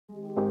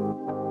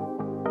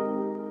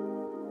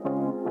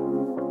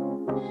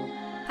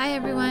Hi,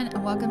 everyone,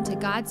 and welcome to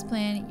God's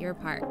Plan, Your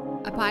Part,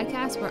 a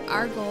podcast where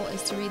our goal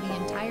is to read the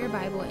entire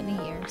Bible in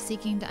a year,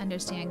 seeking to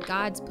understand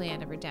God's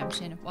plan of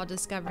redemption while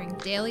discovering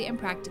daily and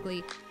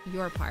practically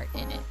your part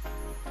in it.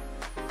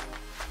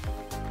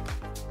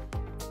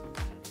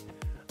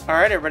 All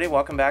right, everybody,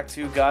 welcome back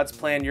to God's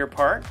Plan, Your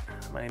Part.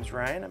 My name's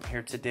Ryan. I'm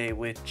here today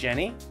with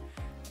Jenny.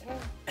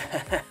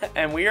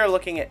 And we are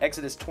looking at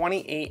Exodus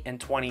 28 and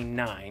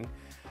 29.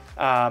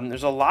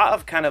 There's a lot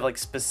of kind of like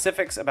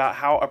specifics about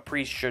how a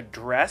priest should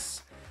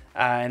dress.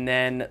 And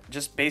then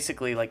just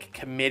basically like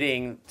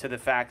committing to the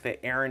fact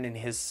that Aaron and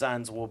his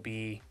sons will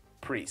be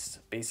priests,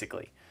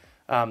 basically.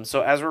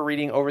 So as we're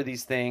reading over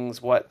these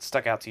things, what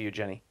stuck out to you,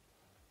 Jenny?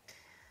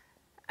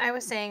 I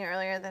was saying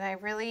earlier that I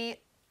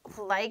really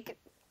like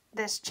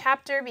this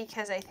chapter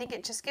because I think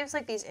it just gives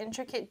like these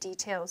intricate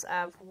details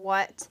of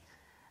what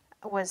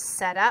was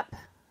set up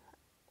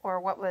or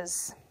what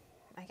was,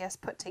 I guess,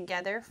 put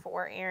together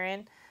for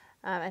Aaron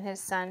and his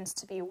sons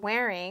to be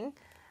wearing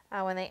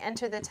when they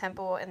enter the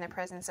temple in the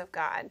presence of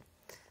God.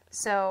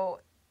 So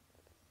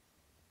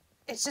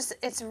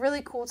it's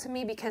really cool to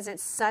me because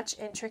it's such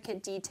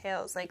intricate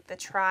details, like the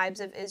tribes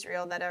of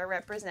Israel that are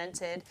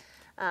represented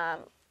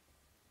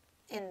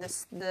in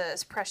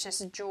the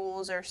precious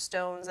jewels or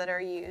stones that are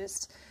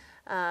used.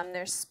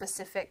 There's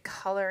specific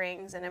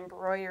colorings and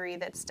embroidery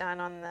that's done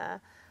on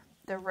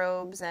the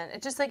robes, and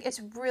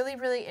it's really,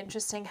 really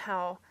interesting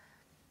how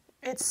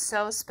it's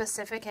so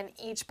specific and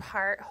each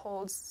part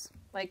holds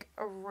like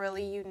a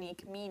really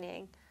unique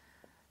meaning.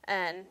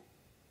 And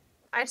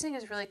I just think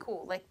it's really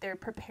cool. Like they're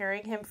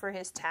preparing him for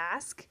his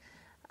task,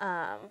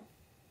 and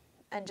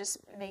just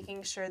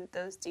making sure that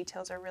those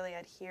details are really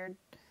adhered,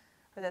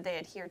 or that they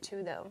adhere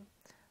to them.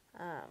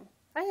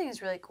 I think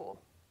it's really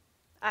cool.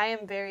 I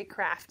am very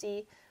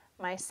crafty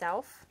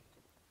myself,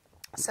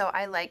 so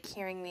I like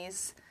hearing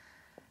these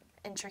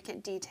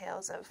intricate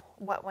details of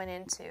what went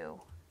into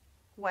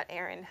what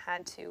Aaron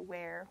had to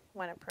wear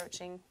when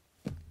approaching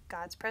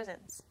God's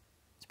presence.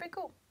 It's pretty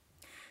cool.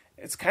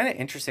 It's kind of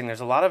interesting.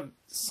 There's a lot of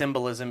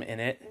symbolism in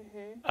it.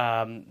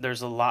 Mm-hmm.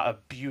 There's a lot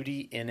of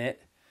beauty in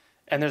it.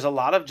 And there's a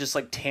lot of just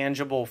like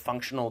tangible,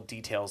 functional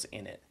details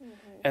in it.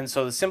 Mm-hmm. And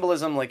so the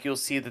symbolism, like you'll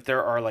see that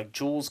there are like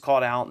jewels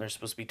called out, and there's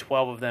supposed to be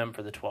 12 of them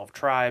for the 12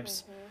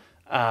 tribes.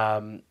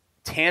 Mm-hmm.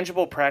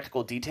 Tangible,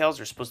 practical details.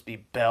 There's supposed to be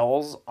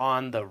bells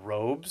on the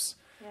robes,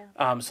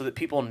 so that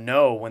people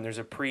know when there's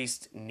a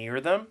priest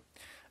near them.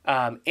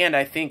 And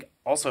I think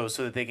also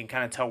so that they can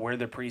kind of tell where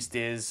the priest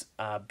is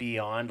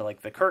beyond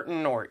like the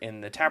curtain or in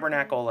the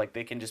tabernacle, like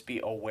they can just be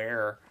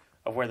aware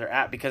of where they're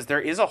at, because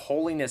there is a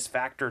holiness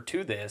factor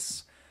to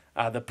this.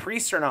 The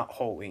priests are not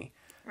holy,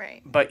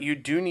 right? But you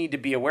do need to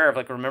be aware of,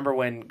 like, remember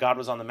when God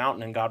was on the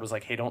mountain and God was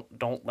like, hey,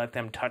 don't let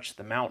them touch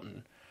the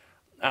mountain.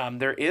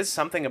 There is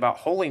something about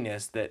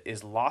holiness that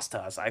is lost to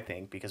us, I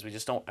think, because we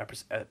just don't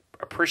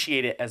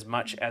appreciate it as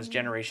much as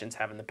generations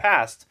have in the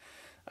past.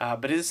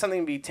 But it is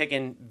something to be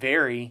taken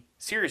very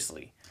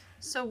seriously.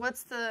 So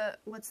what's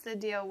the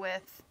deal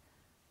with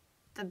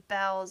the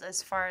bells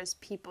as far as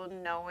people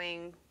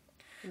knowing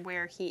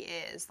where he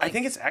is? Like, I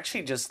think it's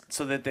actually just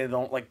so that they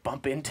don't like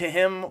bump into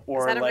him,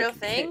 or is that a like, real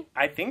thing?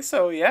 I think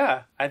so.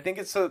 Yeah, I think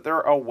it's so that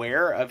they're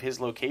aware of his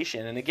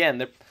location. And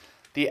again,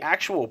 the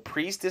actual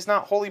priest is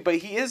not holy, but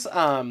he is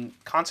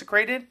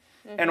consecrated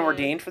and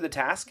ordained for the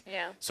task.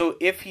 Yeah. So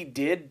if he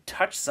did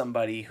touch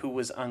somebody who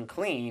was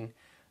unclean,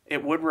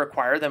 it would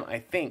require them, I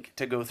think,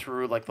 to go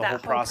through like the whole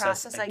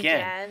process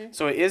again.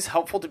 So it is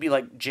helpful to be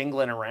like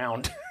jingling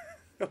around.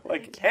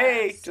 Like,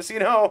 hey, just so you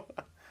know,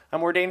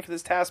 I'm ordained for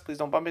this task. Please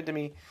don't bump into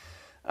me.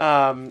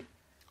 It's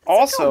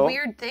Also, like a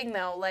weird thing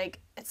though. Like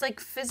it's like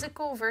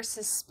physical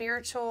versus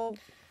spiritual.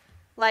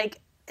 Like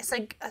it's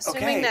like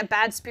assuming that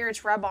bad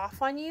spirits rub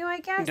off on you,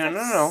 I guess.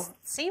 No.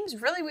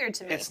 Seems really weird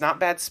to me. It's not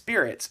bad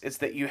spirits. It's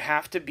that you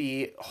have to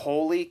be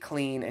holy,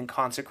 clean, and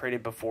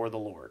consecrated before the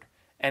Lord.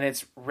 And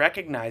it's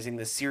recognizing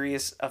the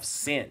seriousness of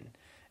sin.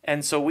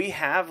 And so we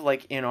have,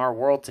 like in our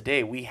world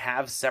today, we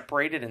have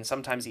separated and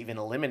sometimes even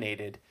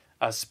eliminated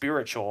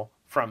spiritual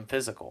from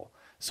physical.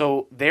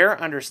 So their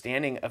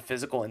understanding of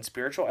physical and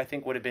spiritual, I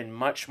think, would have been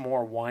much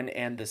more one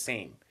and the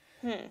same.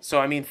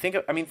 So think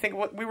of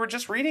what we were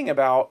just reading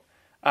about.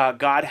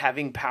 God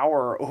having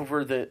power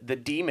over the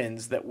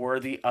demons that were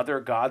the other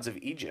gods of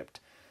Egypt.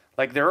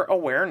 Like their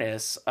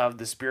awareness of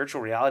the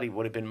spiritual reality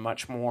would have been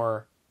much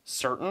more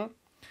certain.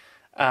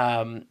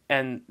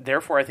 And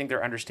therefore I think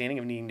their understanding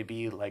of needing to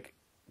be like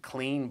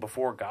clean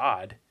before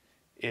God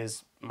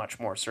is much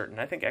more certain.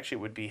 I think actually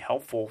it would be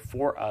helpful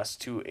for us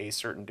to a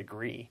certain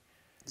degree.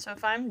 So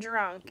if I'm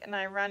drunk and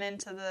I run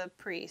into the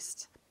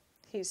priest,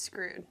 he's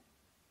screwed.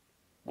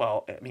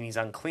 Well, I mean, he's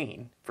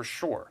unclean for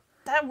sure.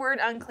 That word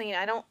unclean,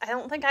 I don't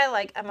think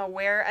I'm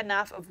aware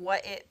enough of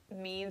what it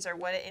means or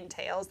what it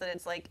entails that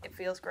it's like, it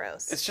feels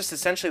gross. It's just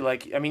essentially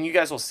like, I mean, you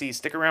guys will see,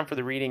 stick around for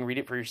the reading, read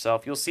it for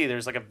yourself. You'll see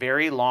there's like a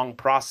very long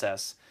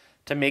process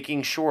to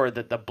making sure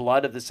that the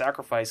blood of the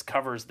sacrifice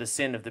covers the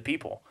sin of the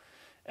people.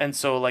 And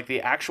so like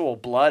the actual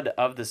blood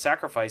of the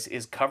sacrifice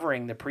is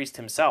covering the priest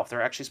himself.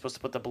 They're actually supposed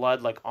to put the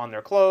blood like on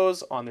their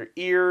clothes, on their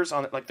ears,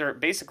 on like they're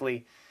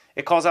basically,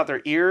 it calls out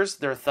their ears,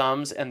 their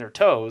thumbs, and their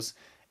toes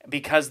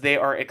because they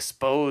are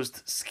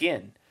exposed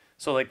skin.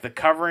 So like the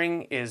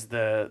covering is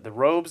the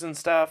robes and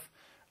stuff.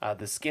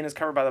 The skin is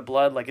covered by the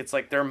blood. Like it's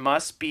like there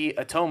must be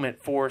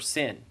atonement for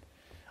sin.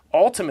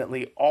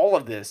 Ultimately, all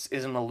of this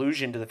is an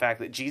allusion to the fact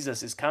that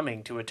Jesus is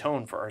coming to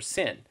atone for our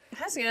sin.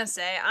 I was going to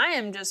say, I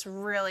am just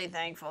really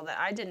thankful that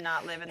I did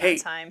not live in Hey,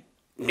 that time.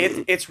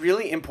 It's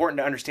really important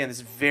to understand this.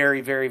 Is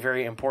very, very,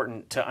 very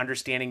important to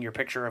understanding your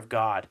picture of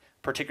God,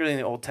 particularly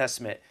in the Old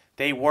Testament.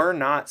 They were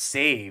not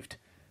saved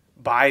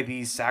by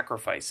these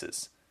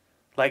sacrifices.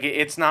 Like,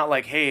 it's not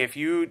like, hey, if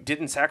you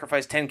didn't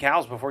sacrifice 10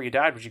 cows before you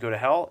died, would you go to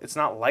hell? It's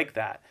not like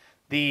that.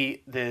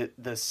 The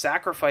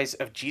sacrifice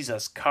of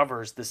Jesus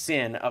covers the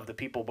sin of the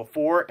people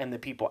before and the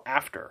people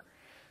after.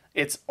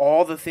 It's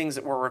all the things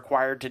that we're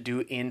required to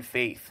do in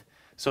faith.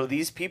 So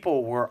these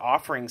people were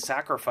offering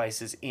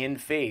sacrifices in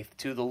faith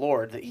to the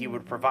Lord that he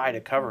would provide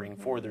a covering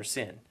for their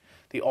sin.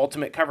 The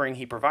ultimate covering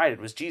he provided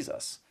was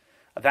Jesus.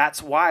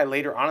 That's why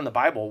later on in the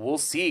Bible, we'll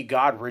see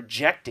God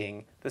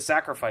rejecting the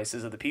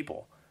sacrifices of the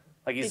people.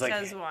 Like he's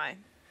Because like, why?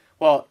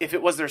 well, if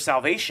it was their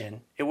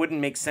salvation, it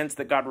wouldn't make sense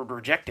that God would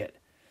reject it.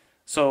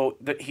 So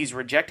he's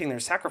rejecting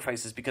their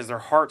sacrifices because their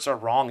hearts are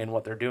wrong in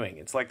what they're doing.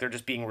 It's like they're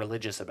just being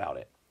religious about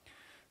it.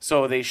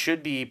 So they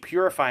should be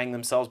purifying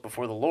themselves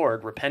before the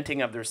Lord,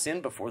 repenting of their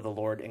sin before the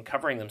Lord, and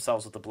covering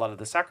themselves with the blood of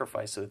the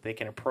sacrifice so that they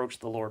can approach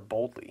the Lord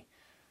boldly.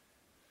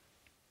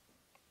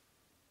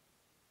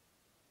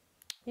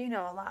 You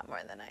know a lot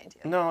more than I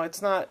do. No,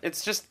 it's not.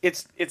 It's just,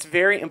 it's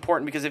very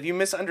important because if you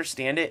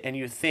misunderstand it and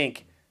you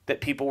think that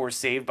people were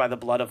saved by the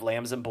blood of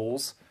lambs and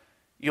bulls,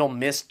 you'll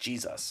miss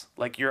Jesus.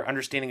 Like your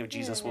understanding of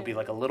Jesus will be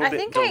like a little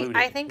bit diluted.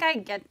 I think I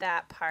get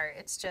that part.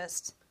 It's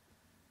just,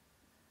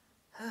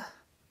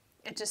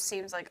 it just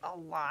seems like a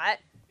lot.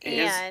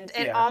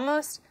 It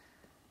almost,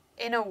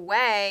 in a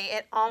way,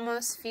 it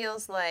almost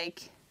feels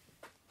like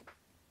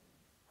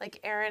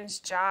Aaron's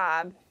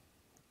job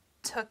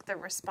took the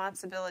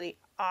responsibility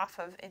off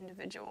of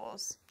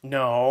individuals.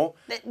 No.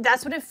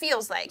 That's what it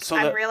feels like. So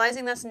I'm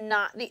realizing that's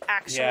not the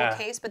actual Yeah.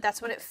 case, but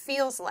that's what it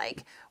feels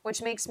like,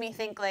 which makes me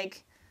think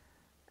like,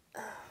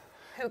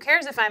 who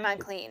cares if I'm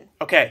unclean?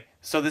 Okay,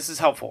 so this is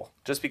helpful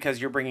just because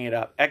you're bringing it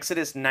up.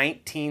 Exodus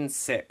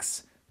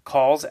 19:6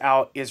 calls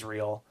out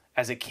Israel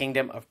as a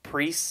kingdom of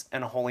priests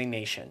and a holy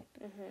nation.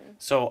 Mm-hmm.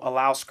 So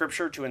allow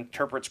Scripture to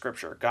interpret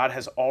Scripture. God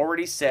has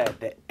already said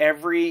that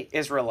every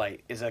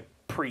Israelite is a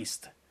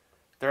priest.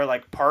 They're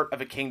like part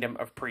of a kingdom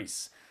of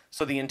priests.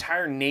 So the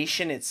entire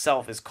nation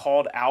itself is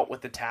called out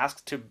with the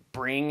task to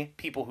bring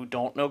people who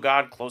don't know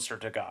God closer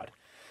to God.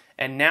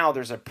 And now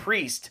there's a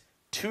priest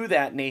to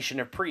that nation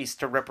of priests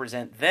to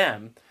represent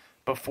them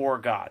before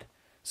God.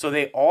 So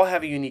they all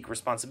have a unique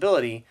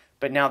responsibility,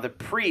 but now the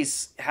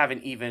priests have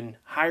an even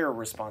higher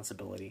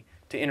responsibility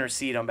to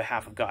intercede on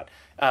behalf of God.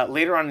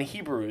 Later on in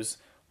Hebrews,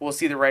 we'll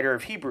see the writer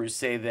of Hebrews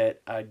say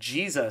that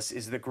Jesus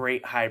is the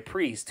great high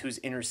priest who's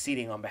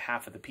interceding on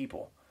behalf of the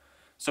people.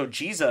 So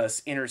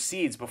Jesus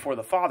intercedes before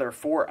the Father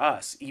for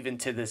us, even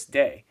to this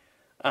day.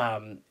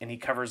 And he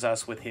covers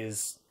us with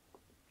his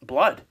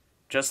blood,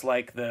 just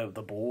like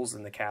the bulls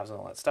and the calves and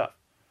all that stuff.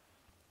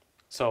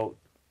 So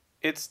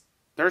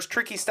there's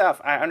tricky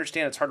stuff. I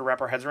understand it's hard to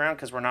wrap our heads around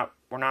because we're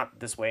not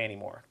this way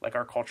anymore. Like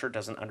our culture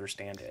doesn't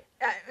understand it.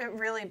 It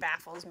really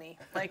baffles me.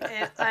 Like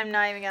I'm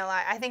not even gonna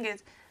lie. I think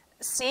it's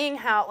seeing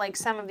how like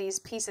some of these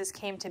pieces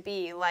came to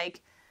be,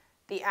 like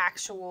the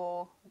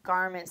actual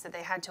garments that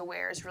they had to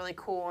wear is really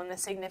cool, and the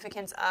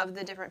significance of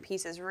the different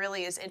pieces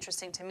really is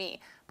interesting to me.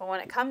 But when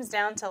it comes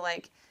down to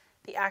like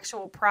the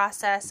actual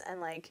process and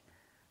like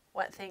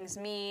what things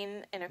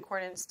mean in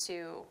accordance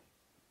to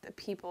the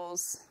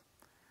people's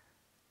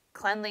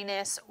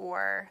cleanliness,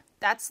 or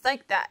that's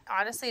like that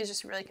honestly is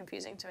just really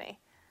confusing to me.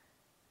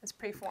 It's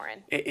pretty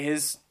foreign. It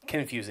is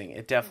confusing.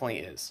 It definitely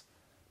is.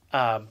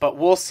 But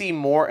we'll see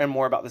more and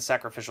more about the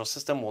sacrificial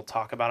system. We'll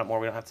talk about it more.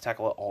 We don't have to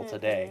tackle it all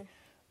today.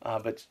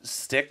 But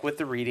stick with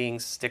the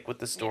readings, stick with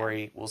the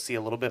story. Yeah. We'll see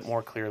a little bit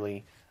more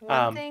clearly.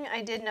 One thing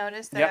I did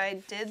notice that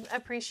I did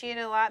appreciate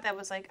a lot that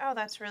was like, oh,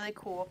 that's really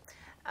cool.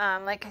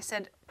 Like I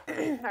said,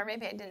 or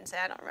maybe I didn't say,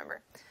 I don't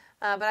remember.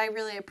 But I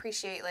really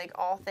appreciate like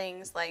all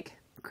things like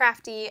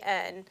crafty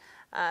and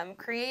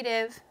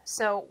creative.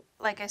 So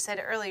like I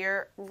said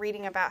earlier,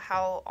 reading about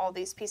how all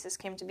these pieces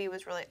came to be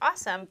was really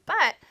awesome.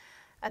 But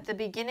at the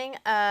beginning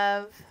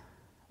of,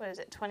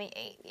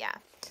 28? Yeah.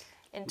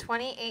 In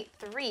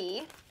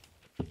 28:3,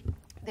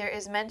 there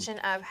is mention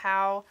of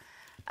how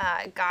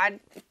God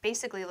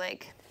basically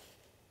like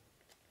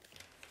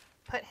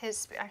put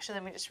his, actually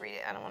let me just read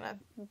it, I don't want to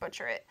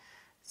butcher it.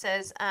 It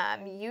says,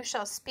 you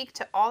shall speak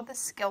to all the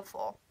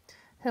skillful,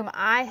 whom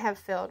I have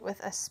filled with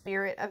a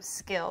spirit of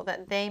skill,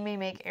 that they may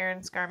make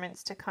Aaron's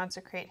garments to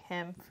consecrate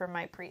him for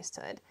my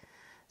priesthood.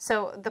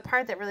 So the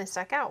part that really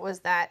stuck out was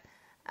that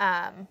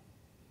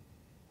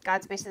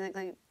God's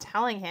basically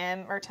telling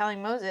him, or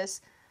telling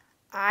Moses,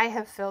 I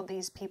have filled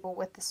these people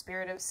with the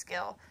spirit of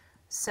skill.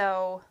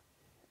 So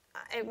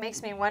it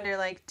makes me wonder,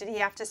 like, did he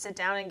have to sit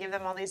down and give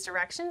them all these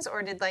directions,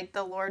 or did, like,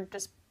 the Lord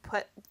just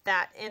put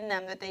that in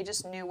them that they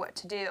just knew what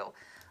to do?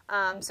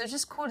 So it's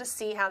just cool to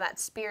see how that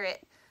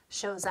spirit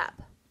shows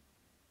up.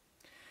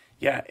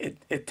 Yeah,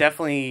 it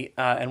definitely,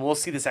 and we'll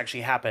see this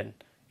actually happen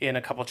in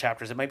a couple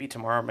chapters. It might be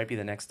tomorrow, it might be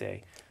the next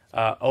day.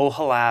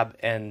 Oholab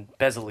and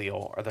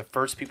Bezaleel are the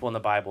first people in the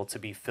Bible to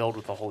be filled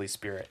with the Holy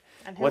Spirit.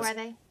 And who are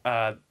they?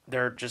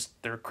 They're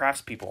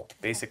craftspeople,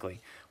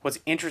 basically. What's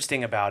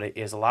interesting about it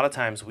is a lot of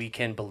times we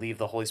can believe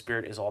the Holy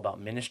Spirit is all about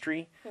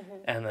ministry,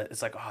 and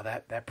it's like, oh,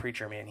 that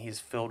preacher, man, he's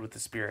filled with the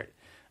Spirit.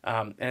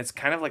 And it's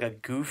kind of like a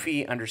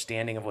goofy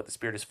understanding of what the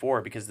Spirit is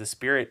for, because the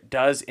Spirit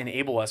does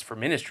enable us for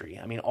ministry.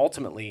 I mean,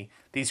 ultimately,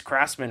 these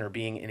craftsmen are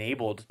being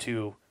enabled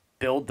to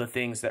build the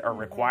things that are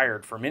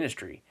required for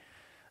ministry.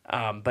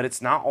 But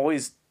it's not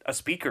always a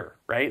speaker,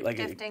 right? Like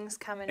Giftings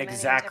come in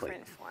exactly.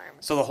 many different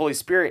forms. So the Holy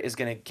Spirit is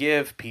going to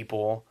give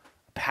people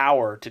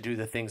power to do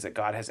the things that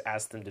God has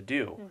asked them to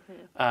do.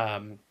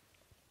 And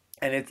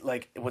it's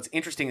like, what's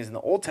interesting is in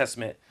the Old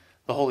Testament,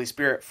 the Holy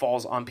Spirit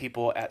falls on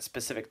people at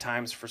specific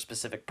times for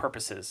specific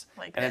purposes.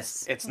 Like and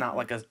this. it's not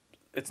like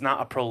it's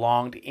not a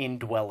prolonged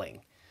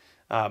indwelling.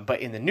 But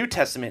in the New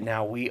Testament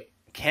now, we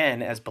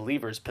can, as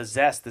believers,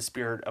 possess the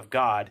Spirit of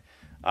God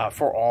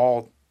for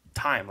all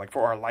time, like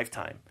for our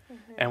lifetime.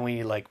 And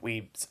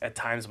we at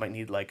times might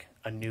need like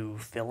a new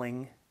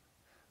filling,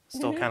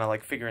 still kind of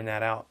like figuring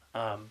that out.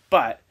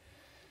 But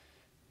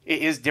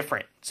it is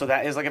different. So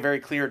that is like a very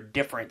clear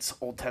difference,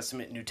 Old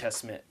Testament, New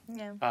Testament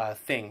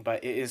thing.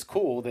 But it is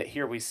cool that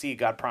here we see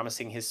God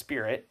promising his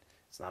Spirit.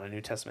 It's not a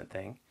New Testament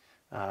thing.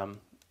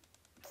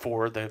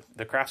 For the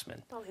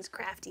craftsmen. All these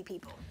crafty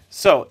people.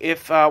 So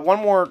if one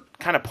more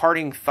kind of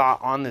parting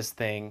thought on this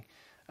thing,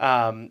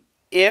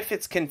 if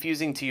it's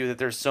confusing to you that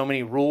there's so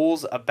many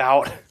rules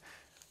about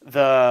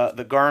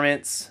the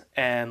garments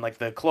and like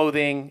the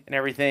clothing and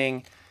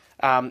everything,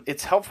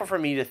 it's helpful for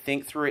me to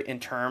think through it in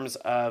terms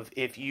of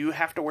if you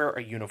have to wear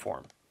a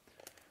uniform.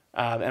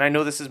 And I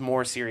know this is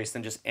more serious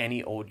than just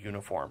any old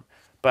uniform,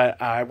 but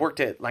I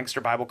worked at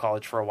Lancaster Bible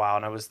College for a while,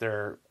 and I was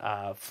their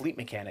fleet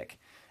mechanic.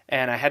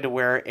 And I had to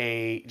wear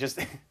this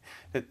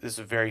is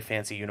a very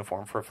fancy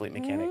uniform for a fleet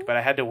mechanic, but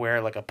I had to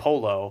wear like a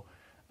polo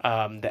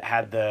that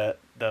had the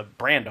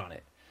brand on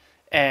it.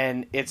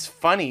 And it's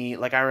funny,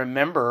 like I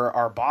remember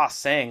our boss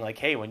saying like,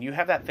 hey, when you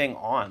have that thing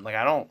on, like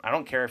I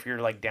don't care if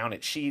you're like down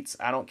at Sheetz,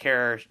 I don't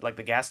care like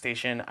the gas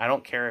station, I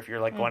don't care if you're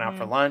like going out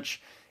for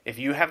lunch. If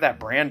you have that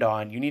brand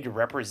on, you need to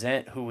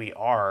represent who we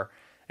are,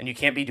 and you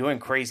can't be doing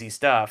crazy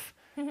stuff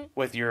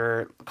with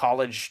your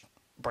college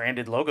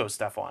branded logo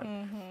stuff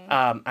on.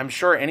 I'm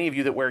sure any of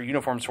you that wear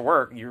uniforms for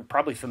work, you're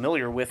probably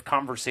familiar with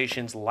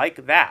conversations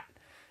like that.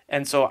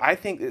 And so I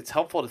think it's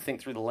helpful to think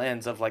through the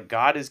lens of like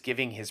God is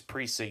giving his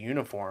priests a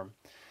uniform.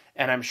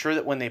 And I'm sure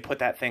that when they put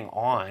that thing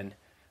on,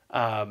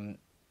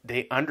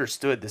 they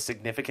understood the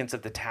significance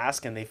of the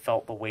task, and they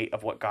felt the weight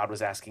of what God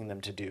was asking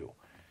them to do.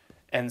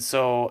 And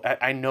so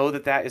I know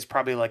that is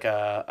probably like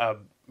a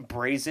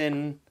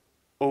brazen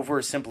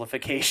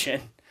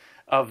oversimplification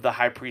of the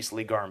high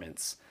priestly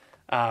garments.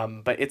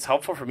 But it's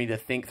helpful for me to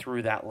think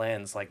through that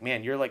lens. Like,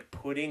 man, you're like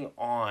putting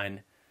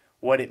on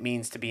what it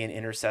means to be an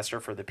intercessor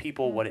for the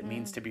people, what it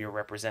means to be a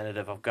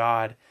representative of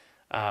God.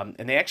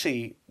 And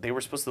they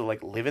were supposed to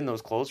like live in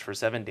those clothes for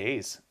 7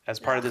 days as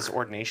part of this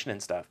ordination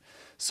and stuff.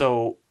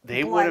 So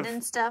they would have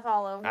and stuff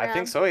all over. I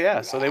think so,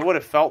 yeah. So they would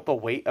have felt the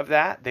weight of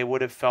that. They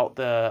would have felt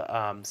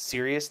the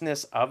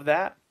seriousness of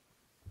that.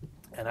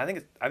 And I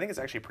think it's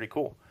actually pretty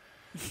cool.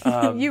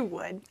 You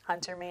would,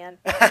 Hunter man.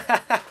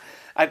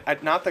 I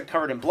not the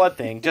covered in blood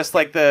thing, just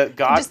like the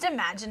God. Just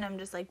imagine them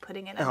just like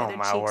putting it under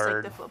their cheeks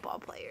like the football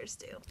players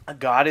do.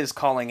 God is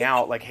calling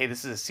out like, hey,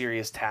 this is a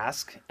serious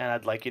task, and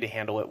I'd like you to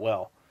handle it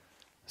well.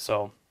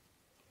 So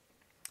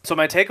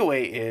my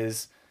takeaway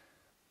is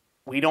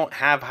we don't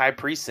have high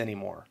priests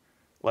anymore.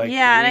 Like,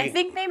 and I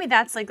think maybe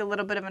that's like a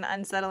little bit of an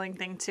unsettling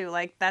thing too.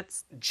 Like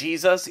that's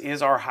Jesus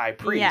is our high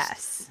priest.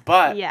 Yes.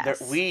 But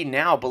we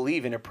now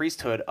believe in a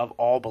priesthood of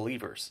all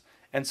believers.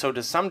 And so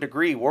to some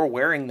degree, we're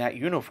wearing that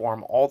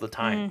uniform all the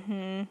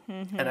time.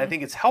 And I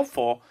think it's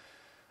helpful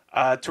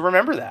to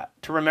remember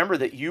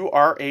that you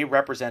are a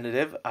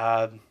representative.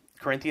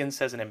 Corinthians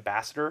says an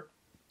ambassador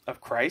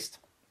of Christ.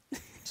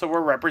 So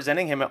we're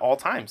representing him at all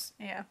times.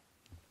 Yeah.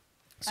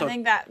 So I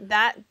think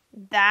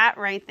that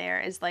right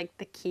there is like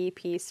the key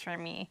piece for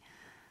me,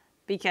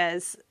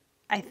 because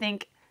I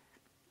think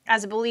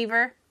as a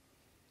believer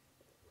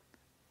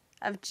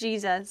of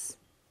Jesus,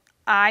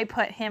 I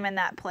put him in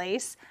that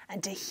place,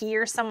 and to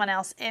hear someone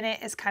else in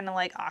it is kind of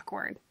like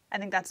awkward. I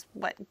think that's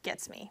what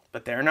gets me.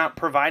 But they're not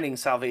providing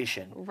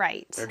salvation.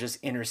 Right. They're just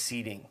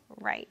interceding.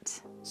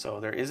 Right. So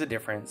there is a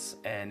difference,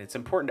 and it's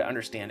important to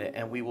understand it,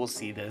 and we will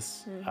see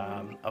this,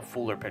 a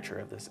fuller picture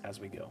of this as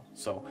we go.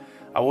 So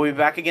I will be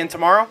back again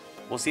tomorrow.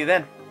 We'll see you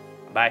then.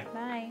 Bye.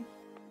 Bye.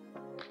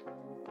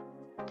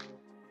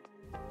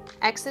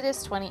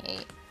 Exodus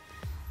 28.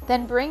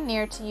 Then bring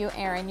near to you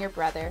Aaron your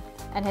brother,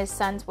 and his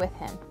sons with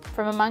him,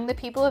 from among the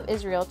people of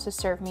Israel to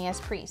serve me as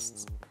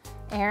priests.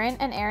 Aaron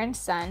and Aaron's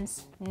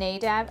sons,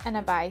 Nadab and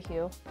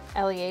Abihu,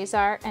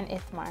 Eleazar and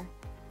Ithamar.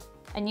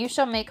 And you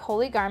shall make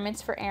holy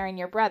garments for Aaron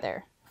your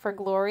brother, for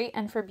glory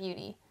and for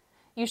beauty.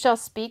 You shall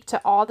speak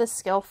to all the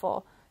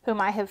skillful,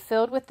 whom I have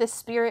filled with the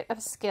spirit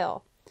of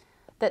skill,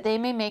 that they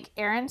may make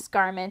Aaron's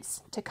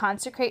garments to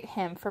consecrate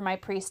him for my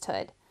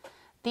priesthood.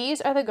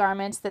 These are the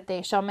garments that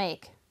they shall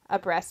make: a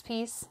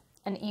breastpiece,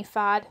 an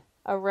ephod,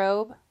 a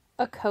robe,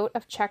 a coat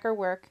of checker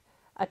work,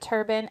 a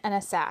turban, and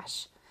a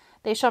sash.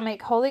 They shall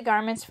make holy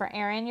garments for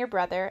Aaron your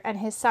brother and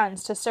his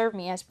sons to serve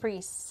me as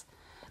priests.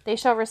 They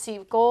shall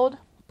receive gold,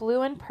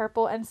 blue and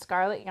purple and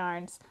scarlet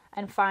yarns,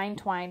 and fine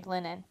twined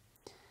linen.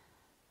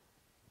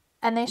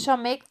 And they shall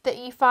make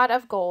the ephod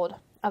of gold,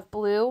 of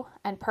blue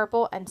and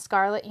purple and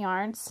scarlet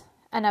yarns,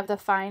 and of the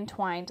fine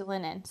twined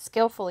linen,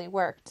 skillfully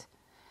worked.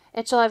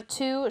 It shall have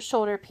 2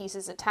 shoulder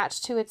pieces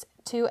attached to its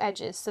 2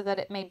 edges, so that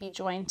it may be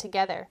joined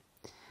together.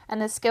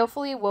 And the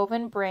skillfully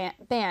woven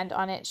band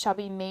on it shall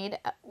be made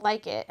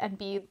like it, and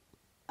be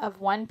of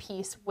 1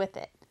 piece with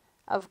it,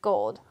 of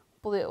gold,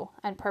 blue,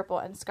 and purple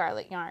and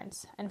scarlet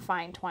yarns, and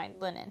fine twined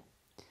linen.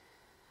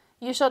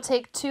 You shall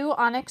take 2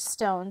 onyx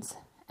stones,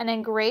 and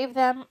engrave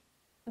them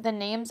the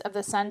names of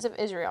the sons of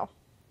Israel,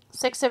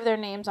 6 of their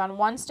names on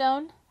 1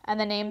 stone, and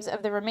the names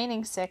of the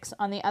remaining 6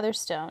 on the other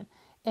stone,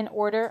 in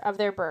order of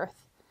their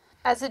birth.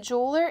 As a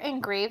jeweler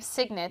engraves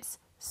signets,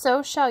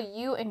 so shall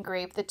you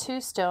engrave the 2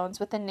 stones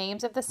with the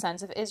names of the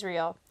sons of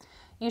Israel.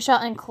 You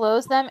shall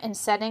enclose them in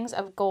settings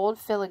of gold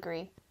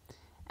filigree.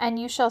 And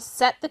you shall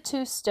set the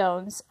 2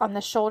 stones on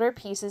the shoulder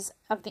pieces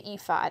of the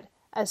ephod,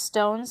 as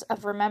stones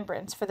of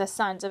remembrance for the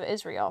sons of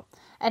Israel.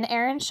 And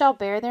Aaron shall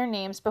bear their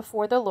names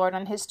before the Lord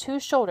on his 2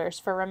 shoulders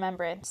for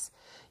remembrance.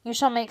 You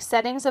shall make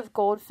settings of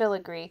gold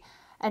filigree,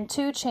 and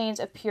 2 chains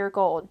of pure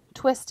gold,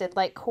 twisted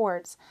like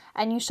cords,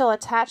 and you shall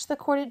attach the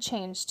corded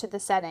chains to the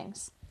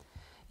settings.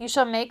 You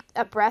shall make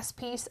a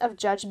breastpiece of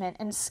judgment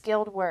in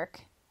skilled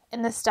work.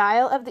 In the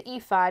style of the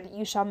ephod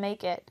you shall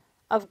make it.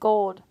 Of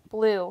gold,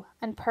 blue,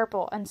 and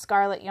purple, and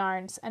scarlet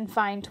yarns, and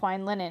fine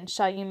twined linen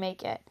shall you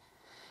make it.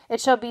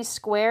 It shall be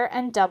square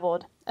and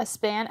doubled, a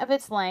span of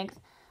its length,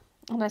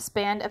 and a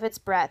span of its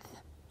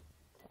breadth.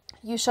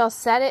 You shall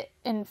set it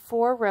in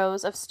 4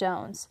 rows of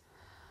stones.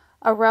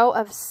 A row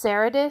of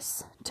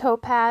sardius,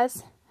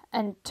 topaz,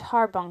 and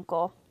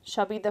carbuncle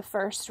shall be the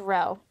first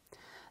row.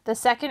 The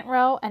second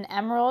row an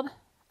emerald,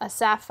 a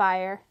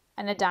sapphire,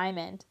 and a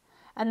diamond.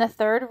 And the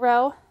third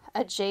row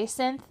a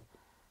jacinth,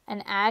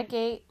 an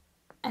agate,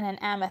 and an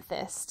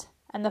amethyst.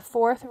 And the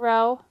 4th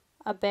row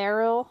a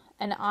beryl,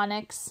 an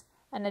onyx,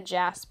 and a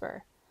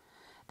jasper.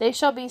 They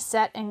shall be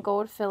set in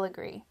gold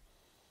filigree.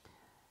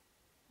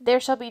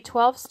 There shall be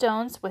 12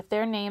 stones with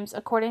their names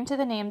according to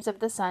the names of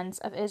the sons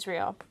of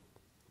Israel.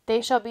 They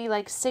shall be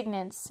like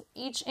signets,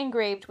 each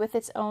engraved with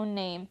its own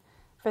name,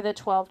 for the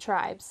 12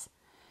 tribes.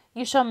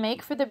 You shall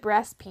make for the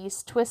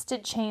breastpiece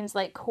twisted chains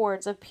like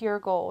cords of pure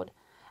gold.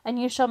 And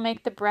you shall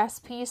make the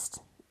breastpiece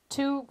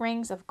 2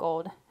 rings of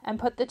gold, and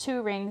put the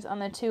 2 rings on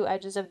the 2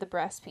 edges of the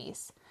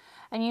breastpiece.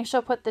 And you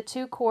shall put the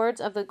 2 cords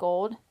of the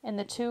gold in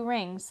the 2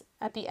 rings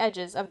at the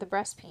edges of the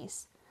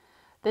breastpiece.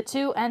 The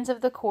 2 ends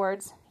of the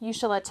cords you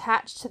shall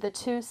attach to the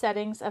 2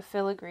 settings of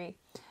filigree,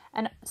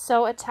 and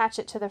so attach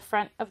it to the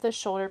front of the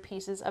shoulder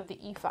pieces of the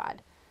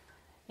ephod.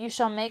 You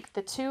shall make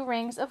the 2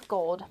 rings of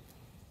gold,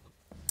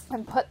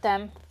 and put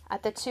them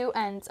at the 2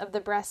 ends of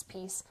the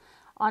breastpiece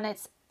on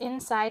its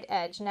inside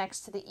edge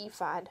next to the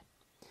ephod.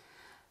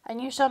 And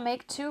you shall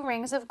make 2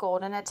 rings of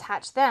gold, and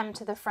attach them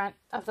to the front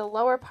of the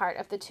lower part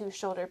of the 2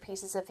 shoulder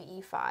pieces of the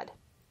ephod,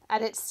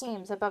 at its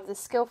seams above the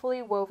skillfully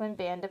woven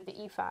band of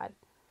the ephod.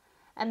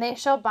 And they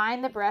shall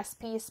bind the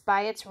breastpiece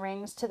by its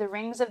rings to the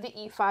rings of the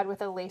ephod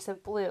with a lace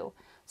of blue,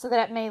 so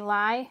that it may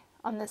lie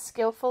on the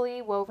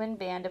skillfully woven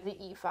band of the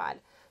ephod,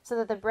 so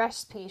that the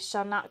breastpiece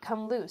shall not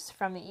come loose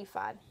from the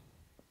ephod.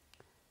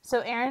 So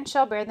Aaron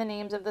shall bear the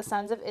names of the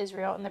sons of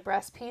Israel in the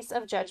breastpiece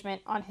of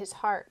judgment on his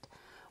heart,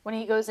 when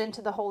he goes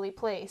into the holy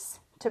place,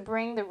 to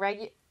bring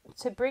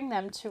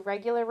them to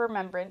regular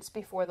remembrance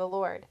before the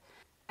Lord.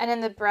 And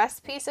in the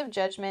breastpiece of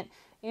judgment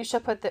you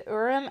shall put the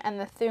Urim and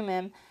the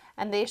Thummim,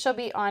 and they shall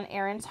be on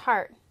Aaron's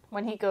heart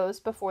when he goes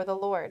before the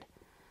Lord.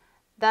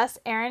 Thus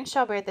Aaron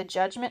shall bear the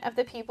judgment of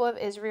the people of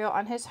Israel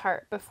on his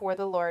heart before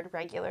the Lord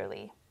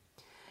regularly.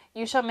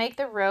 You shall make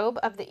the robe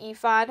of the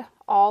ephod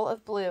all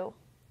of blue.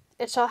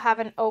 It shall have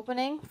an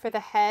opening for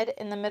the head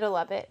in the middle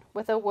of it,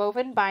 with a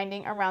woven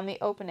binding around the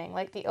opening,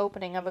 like the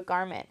opening of a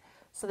garment,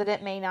 so that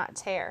it may not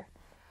tear.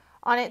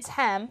 On its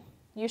hem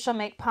you shall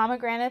make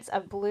pomegranates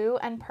of blue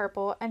and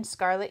purple and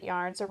scarlet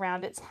yarns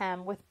around its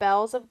hem, with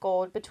bells of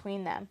gold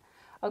between them,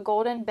 a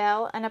golden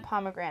bell and a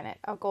pomegranate,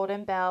 a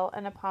golden bell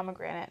and a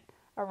pomegranate,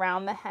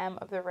 around the hem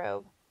of the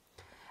robe.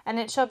 And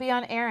it shall be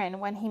on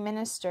Aaron when he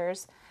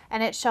ministers,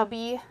 and it shall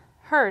be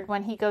heard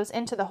when he goes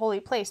into the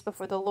holy place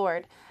before the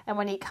Lord, and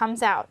when he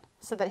comes out,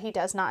 so that he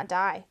does not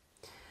die.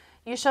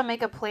 You shall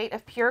make a plate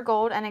of pure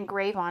gold and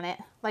engrave on it,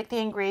 like the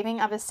engraving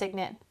of a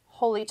signet,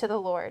 holy to the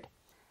Lord.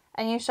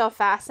 And you shall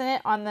fasten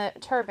it on the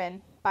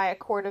turban by a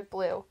cord of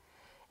blue.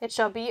 It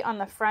shall be on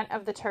the front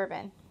of the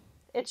turban.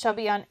 It shall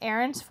be on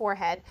Aaron's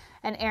forehead,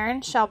 and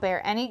Aaron shall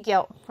bear any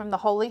guilt from the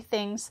holy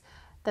things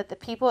that the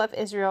people of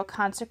Israel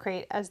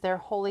consecrate as their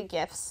holy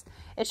gifts.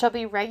 It shall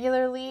be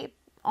regularly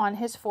on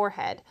his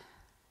forehead,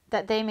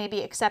 that they may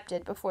be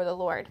accepted before the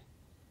Lord.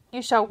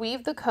 You shall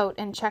weave the coat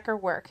in checker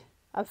work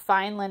of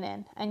fine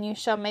linen, and you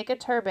shall make a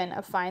turban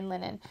of fine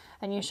linen,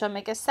 and you shall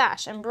make a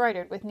sash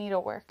embroidered with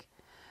needlework.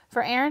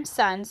 For Aaron's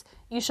sons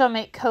you shall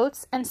make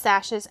coats and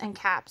sashes and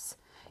caps.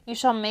 You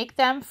shall make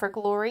them for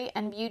glory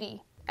and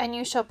beauty, and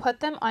you shall put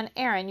them on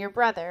Aaron your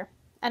brother,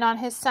 and on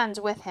his sons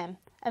with him,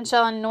 and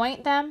shall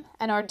anoint them,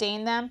 and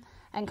ordain them,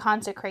 and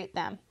consecrate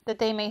them, that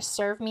they may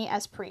serve me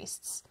as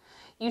priests.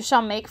 You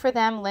shall make for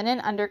them linen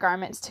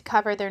undergarments to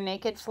cover their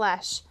naked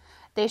flesh.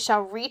 They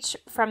shall reach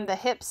from the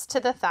hips to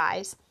the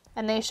thighs,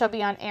 and they shall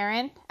be on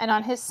Aaron and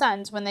on his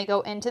sons when they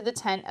go into the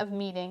tent of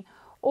meeting,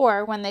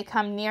 or when they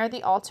come near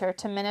the altar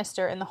to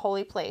minister in the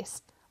holy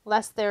place,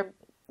 lest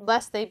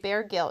they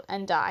bear guilt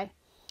and die.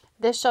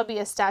 This shall be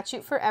a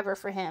statute forever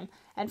for him,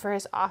 and for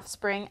his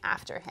offspring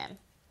after him.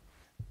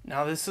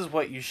 Now this is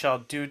what you shall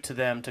do to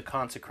them to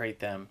consecrate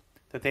them,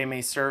 that they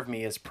may serve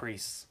me as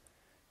priests.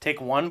 Take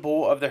 1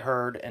 bull of the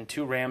herd and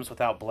 2 rams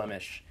without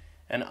blemish,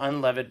 and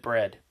unleavened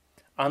bread,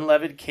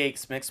 unleavened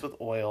cakes mixed with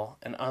oil,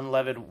 and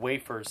unleavened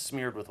wafers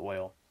smeared with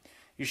oil.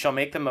 You shall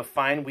make them of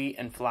fine wheat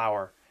and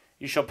flour.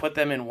 You shall put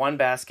them in 1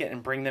 basket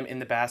and bring them in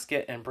the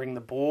basket, and bring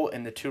the bull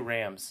and the 2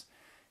 rams.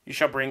 You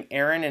shall bring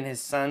Aaron and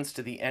his sons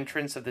to the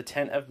entrance of the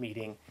tent of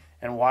meeting,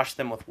 and wash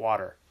them with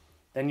water.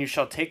 Then you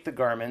shall take the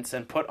garments,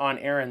 and put on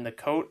Aaron the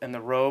coat and the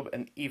robe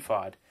and the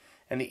ephod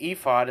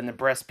and the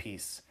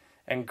breastpiece,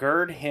 and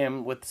gird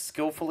him with the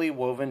skillfully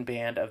woven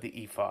band of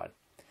the ephod.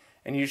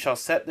 And you shall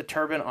set the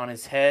turban on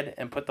his head,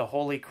 and put the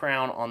holy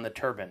crown on the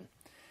turban.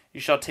 You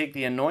shall take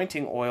the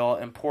anointing oil,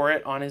 and pour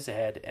it on his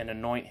head, and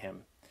anoint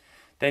him.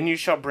 Then you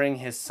shall bring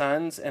his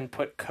sons, and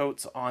put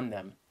coats on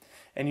them.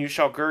 And you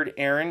shall gird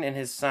Aaron and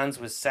his sons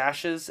with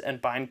sashes,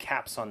 and bind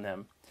caps on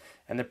them.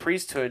 And the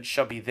priesthood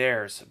shall be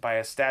theirs by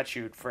a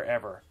statute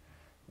forever.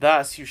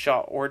 Thus you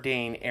shall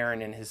ordain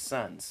Aaron and his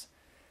sons.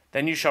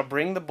 Then you shall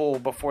bring the bull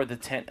before the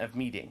tent of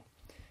meeting.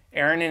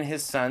 Aaron and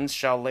his sons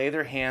shall lay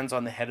their hands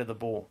on the head of the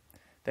bull.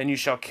 Then you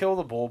shall kill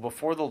the bull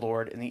before the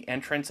Lord in the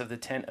entrance of the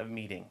tent of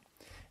meeting,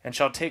 and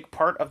shall take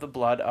part of the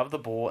blood of the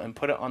bull, and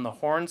put it on the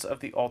horns of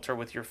the altar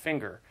with your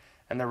finger,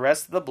 and the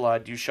rest of the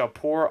blood you shall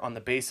pour on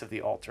the base of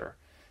the altar.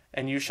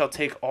 And you shall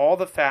take all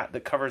the fat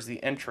that covers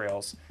the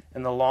entrails,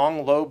 and the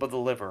long lobe of the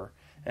liver,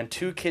 and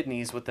 2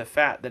 kidneys with the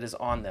fat that is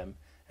on them,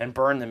 and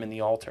burn them in the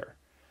altar.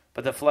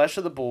 But the flesh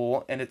of the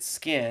bull, and its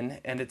skin,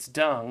 and its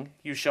dung,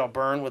 you shall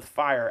burn with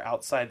fire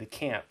outside the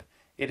camp.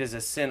 It is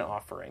a sin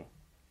offering.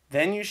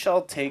 Then you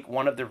shall take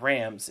 1 of the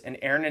rams, and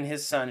Aaron and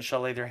his sons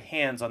shall lay their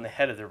hands on the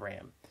head of the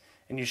ram.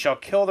 And you shall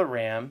kill the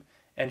ram,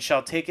 and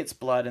shall take its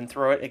blood, and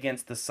throw it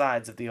against the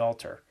sides of the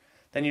altar.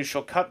 Then you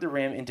shall cut the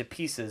ram into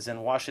pieces,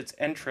 and wash its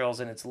entrails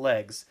and its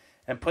legs,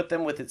 and put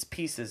them with its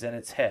pieces and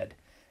its head,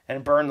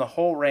 and burn the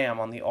whole ram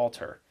on the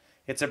altar.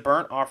 It's a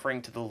burnt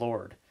offering to the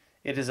Lord.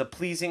 It is a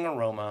pleasing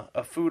aroma,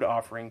 a food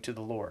offering to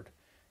the Lord.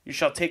 You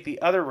shall take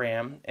the other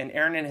ram, and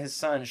Aaron and his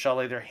sons shall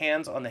lay their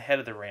hands on the head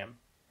of the ram.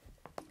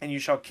 And you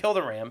shall kill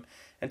the ram,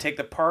 and take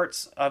the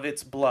parts of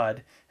its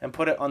blood, and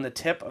put it on the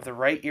tip of the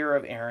right ear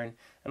of Aaron,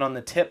 and on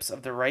the tips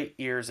of the right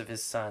ears of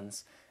his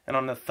sons, and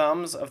on the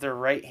thumbs of their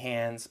right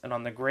hands, and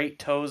on the great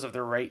toes of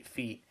their right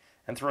feet,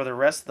 and throw the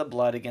rest of the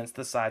blood against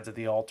the sides of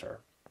the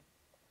altar.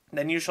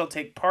 Then you shall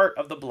take part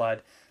of the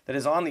blood that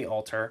is on the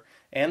altar,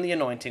 and the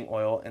anointing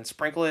oil, and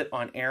sprinkle it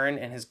on Aaron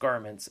and his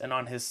garments, and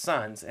on his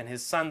sons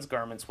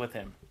garments with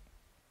him.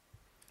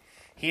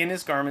 He and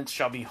his garments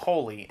shall be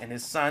holy, and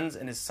his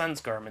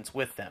sons' garments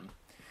with them.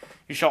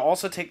 You shall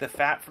also take the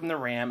fat from the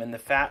ram, and the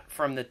fat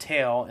from the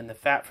tail, and the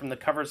fat from the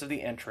covers of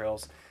the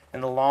entrails,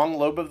 and the long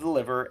lobe of the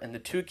liver, and the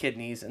 2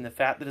 kidneys, and the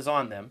fat that is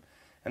on them,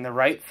 and the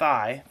right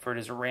thigh, for it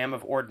is a ram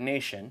of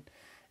ordination,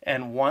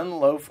 and 1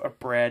 loaf of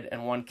bread,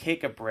 and 1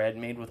 cake of bread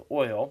made with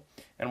oil,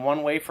 and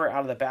 1 wafer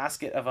out of the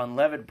basket of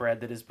unleavened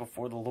bread that is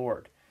before the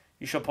Lord.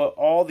 You shall put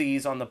all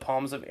these on the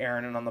palms of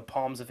Aaron and on the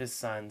palms of his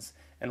sons,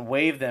 and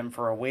wave them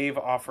for a wave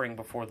offering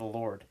before the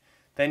Lord.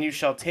 Then you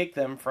shall take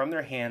them from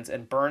their hands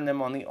and burn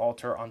them on the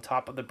altar on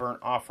top of the burnt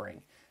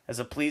offering, as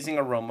a pleasing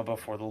aroma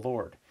before the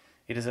Lord.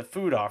 It is a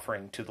food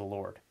offering to the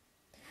Lord.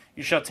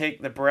 You shall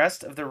take the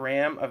breast of the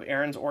ram of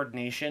Aaron's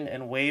ordination,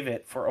 and wave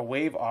it for a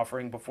wave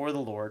offering before the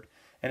Lord,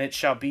 and it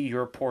shall be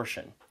your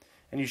portion.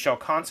 And you shall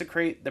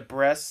consecrate the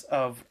breasts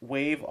of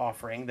wave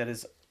offering that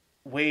is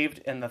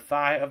waved, and the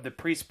thigh of the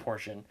priest's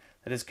portion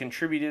that is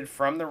contributed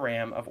from the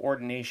ram of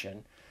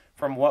ordination,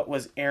 from what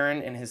was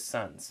Aaron and his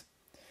sons.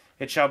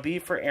 It shall be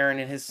for Aaron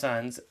and his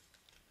sons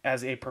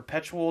as a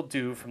perpetual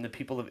due from the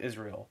people of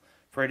Israel,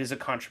 for it is a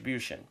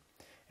contribution.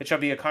 It shall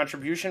be a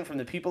contribution from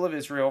the people of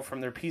Israel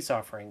from their peace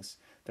offerings,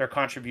 their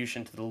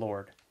contribution to the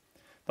Lord.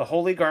 The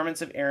holy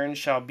garments of Aaron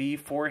shall be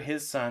for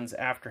his sons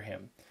after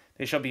him.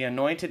 They shall be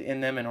anointed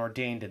in them and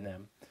ordained in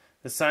them.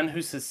 The son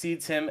who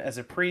succeeds him as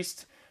a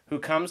priest, who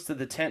comes to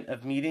the tent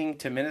of meeting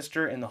to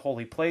minister in the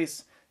holy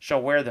place,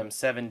 shall wear them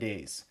 7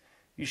 days.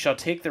 You shall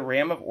take the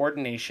ram of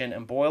ordination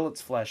and boil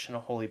its flesh in a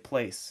holy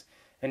place.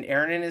 And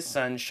Aaron and his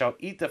sons shall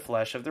eat the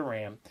flesh of the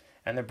ram,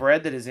 and the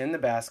bread that is in the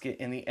basket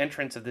in the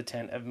entrance of the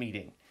tent of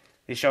meeting.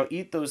 They shall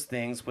eat those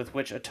things with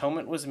which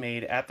atonement was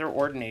made at their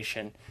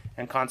ordination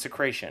and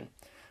consecration.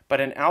 But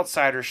an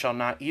outsider shall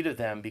not eat of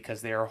them,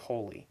 because they are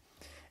holy.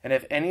 And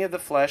if any of the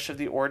flesh of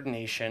the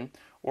ordination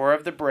or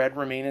of the bread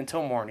remain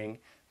until morning,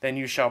 then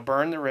you shall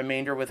burn the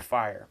remainder with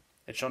fire.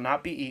 It shall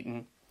not be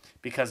eaten,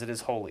 because it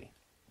is holy.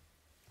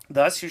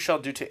 Thus you shall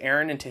do to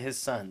Aaron and to his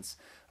sons,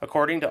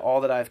 according to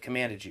all that I have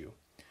commanded you.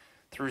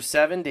 Through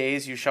 7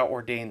 days you shall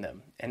ordain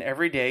them, and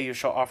every day you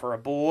shall offer a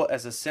bull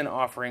as a sin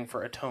offering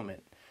for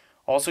atonement.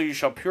 Also you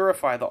shall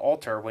purify the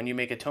altar when you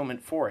make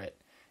atonement for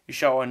it. You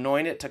shall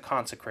anoint it to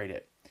consecrate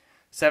it.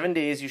 7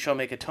 days you shall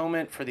make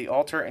atonement for the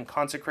altar and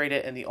consecrate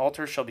it, and the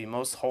altar shall be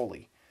most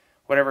holy.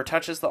 Whatever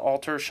touches the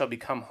altar shall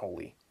become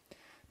holy.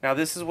 Now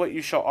this is what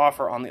you shall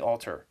offer on the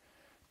altar: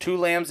 2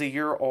 lambs a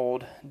year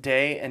old,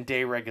 day and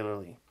day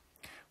regularly.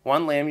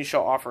 1 lamb you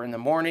shall offer in the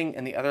morning,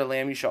 and the other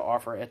lamb you shall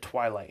offer at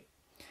twilight.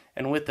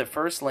 And with the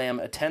first lamb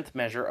 1/10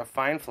 measure of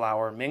fine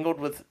flour, mingled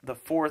with the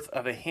 1/4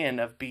 of a hin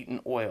of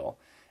beaten oil,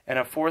 and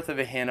 1/4 of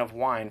a hin of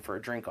wine for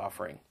a drink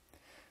offering.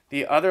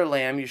 The other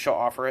lamb you shall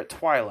offer at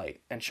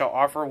twilight, and shall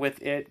offer with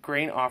it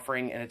grain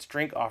offering and its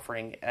drink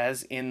offering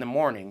as in the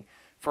morning,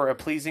 for a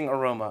pleasing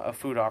aroma of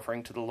food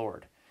offering to the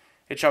Lord.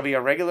 It shall be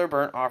a regular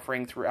burnt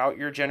offering throughout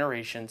your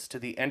generations to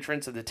the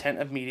entrance of the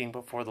tent of meeting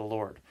before the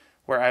Lord,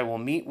 where I will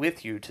meet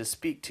with you to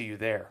speak to you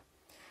there.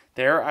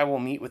 There I will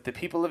meet with the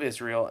people of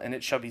Israel, and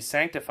it shall be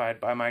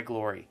sanctified by my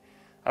glory.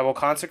 I will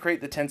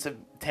consecrate the tent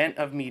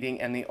of meeting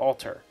and the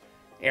altar.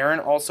 Aaron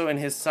also and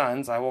his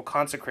sons I will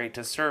consecrate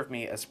to serve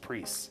me as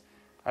priests.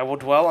 I will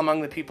dwell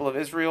among the people of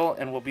Israel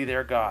and will be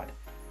their God.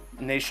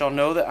 And they shall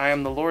know that I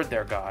am the Lord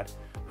their God,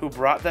 who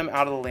brought them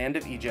out of the land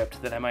of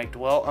Egypt, that I might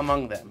dwell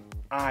among them.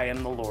 I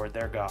am the Lord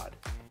their God.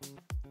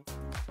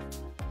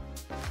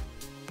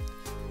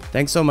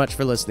 Thanks so much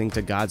for listening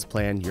to God's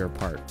Plan, Your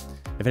Part.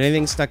 If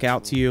anything stuck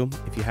out to you,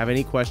 if you have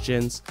any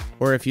questions,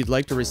 or if you'd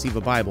like to receive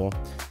a Bible,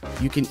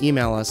 you can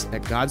email us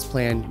at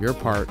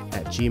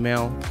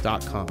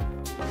godsplanyourpart@gmail.com.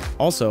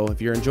 Also, if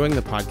you're enjoying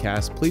the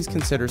podcast, please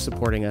consider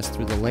supporting us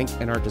through the link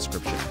in our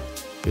description.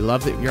 We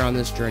love that you're on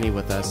this journey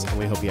with us, and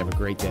we hope you have a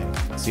great day.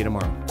 See you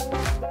tomorrow.